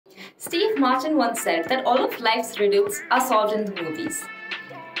Steve Martin once said that all of life's riddles are solved in the movies.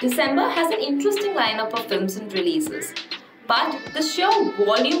 December has an interesting lineup of films and releases, but the sheer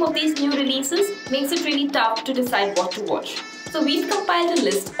volume of these new releases makes it really tough to decide what to watch. So we've compiled a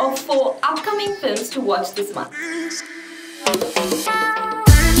list of 4 upcoming films to watch this month.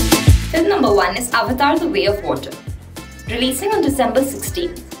 Film number 1 is Avatar: The Way of Water. Releasing on December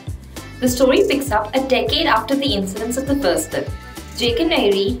 16th. The story picks up a decade after the incidents of the first film. Jake and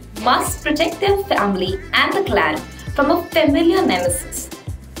Nairi must protect their family and the clan from a familiar nemesis.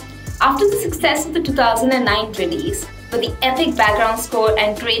 After the success of the 2009 release, with the epic background score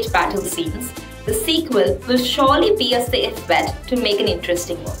and great battle scenes, the sequel will surely be a safe bet to make an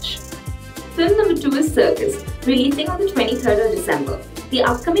interesting watch. Film number 2 is Circus, releasing on the 23rd of December. The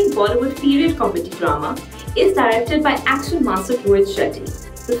upcoming Bollywood period comedy drama is directed by action master Rohit Shetty.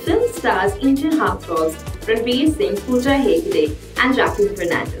 The film stars Indian heartthrobs Ranveer Singh, Pooja Hegde and Jacqueline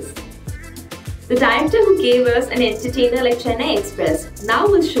Fernandez. The director who gave us an entertainer like Chennai Express now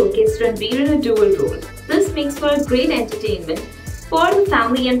will showcase Ranveer in a dual role. This makes for a great entertainment for the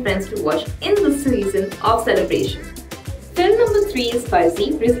family and friends to watch in this season of celebration. Film number 3 is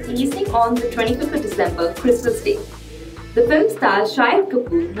Farzi, releasing on the 25th of December, Christmas Day. The film stars Shahid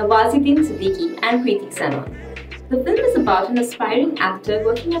Kapoor, Nawazuddin Siddiqui and Preeti Sanon. The film is about an aspiring actor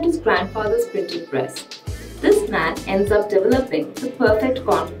working at his grandfather's printing press. This man ends up developing the perfect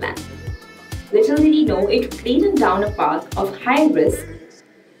con plan. Little did he know it would lead him down a path of high risk,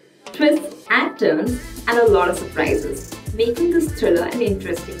 twists and turns, and a lot of surprises, making this thriller an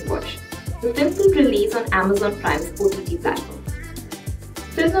interesting watch. The film will release on Amazon Prime's OTT platform.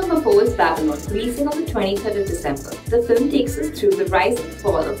 Film number 4 is Babylon, releasing on the 23rd of December. The film takes us through the rise and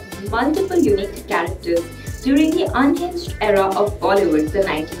fall of multiple unique characters during the unhinged era of Bollywood, the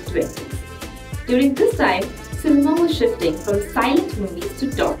 1920s. During this time, cinema was shifting from silent movies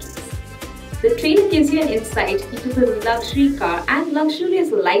to talkies. The trailer gives you an insight into the luxury car and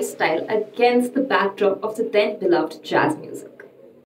luxurious lifestyle against the backdrop of the then beloved jazz music.